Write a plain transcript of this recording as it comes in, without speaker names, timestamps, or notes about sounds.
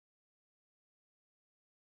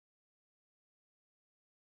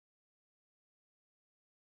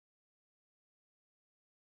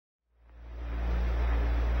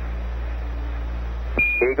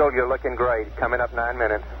Eagle, you're looking great. Coming up 9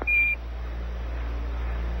 minutes.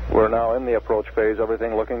 We're now in the approach phase.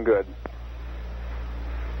 Everything looking good.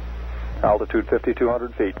 Altitude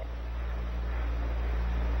 5,200 feet.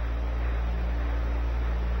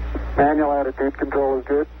 Manual attitude control is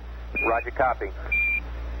good. Roger, copy.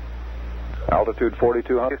 Altitude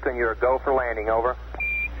 4,200. Houston, you're a go for landing, over.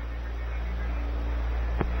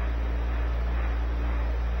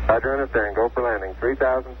 Roger, understand. Go for landing.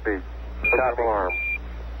 3,000 feet. Copy. Alarm.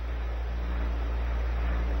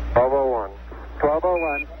 1201.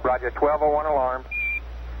 1201. Roger, 1201 alarm.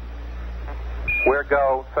 Where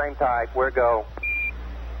go? Same type. Where go?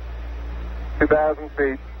 2,000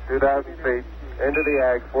 feet. 2,000 feet. Into the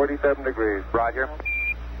ag. 47 degrees. Roger.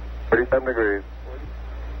 47 degrees.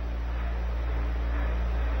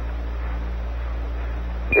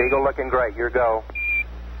 Eagle looking great. Your go.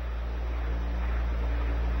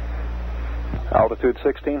 Altitude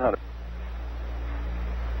 1,600.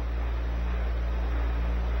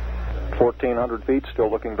 1,400 feet, still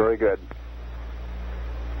looking very good.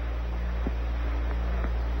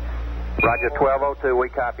 Roger, 1202, we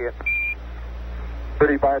copy it.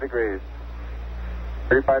 35 degrees.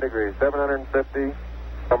 35 degrees. 750,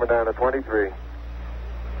 coming down to 23.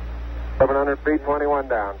 700 feet, 21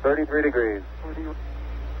 down. 33 degrees.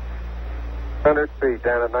 100 feet,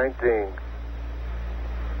 down at 19.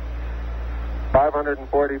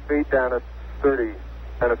 540 feet, down at 30.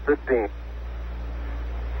 Down at 15.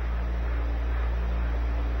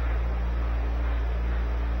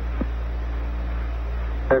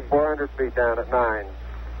 At 400 feet, down at 9.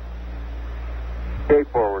 Gate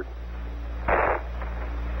forward.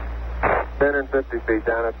 1050 feet,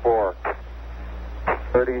 down at 4.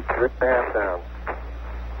 33.5 down.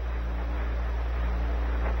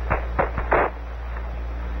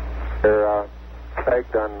 They're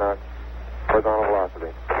pegged on horizontal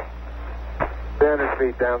velocity. 300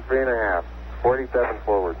 feet, down 3.5. 47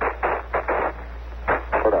 forward.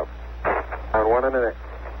 Put up. On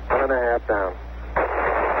 1.5 down.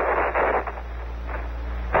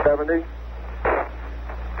 70.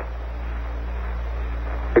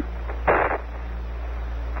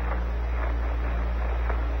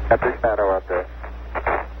 Got the shadow out there.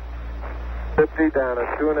 50 down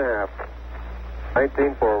at 2.5.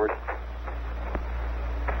 19 forward.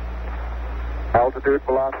 Altitude,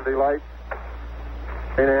 velocity, light.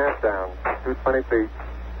 3.5 down. 220 feet.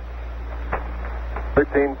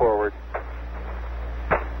 13 forward.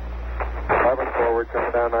 11 forward,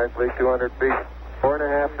 coming down nicely. 200 feet.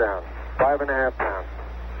 4.5 down. 5.5 down.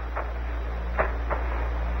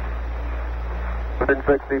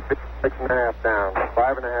 160 feet. 6.5 down.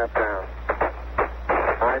 5.5 down.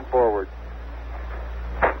 9 forward.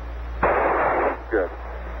 Good.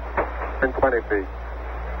 120 feet.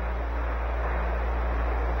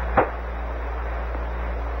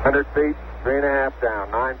 100 feet. 3.5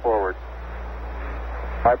 down. 9 forward.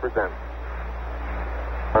 5%.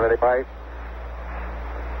 185.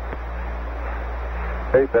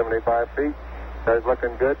 Okay, 75 feet. Car's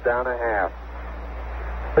looking good. Down a half.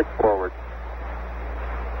 6 forward.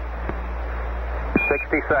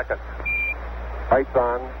 60 seconds. Lights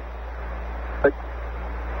on. 6.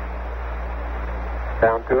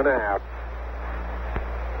 Down 2.5.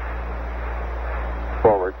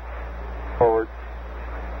 Forward. Forward.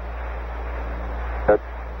 That's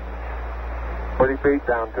 40 feet,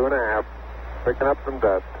 down 2.5. Picking up some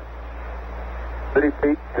dust. 30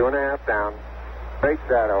 feet, 2.5 down. Great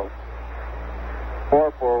shadow.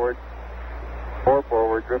 4 forward. 4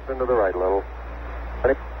 forward. Drifting to the right a little.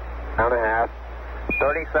 20. Down a half.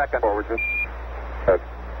 30 seconds. Forward. Just. Good.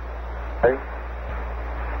 Okay.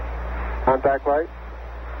 Contact light.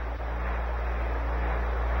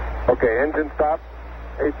 Okay, engine stop.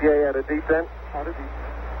 ACA at a descent.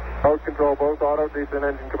 Mode control both auto. Descent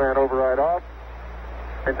engine command override off.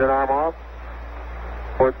 Engine arm off.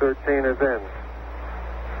 413 is in.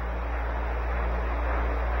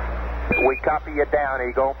 We copy you down,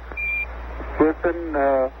 Eagle. Houston,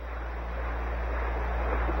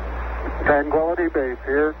 Tranquility Base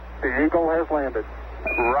here. The Eagle has landed.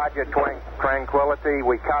 Roger, Tranquility.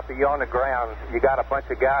 We copy you on the ground. You got a bunch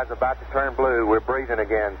of guys about to turn blue. We're breathing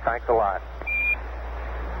again. Thanks a lot.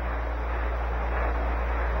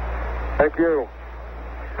 Thank you.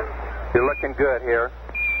 You're looking good here.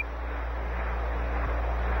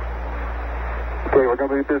 Okay, we're going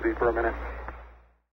to be busy for a minute.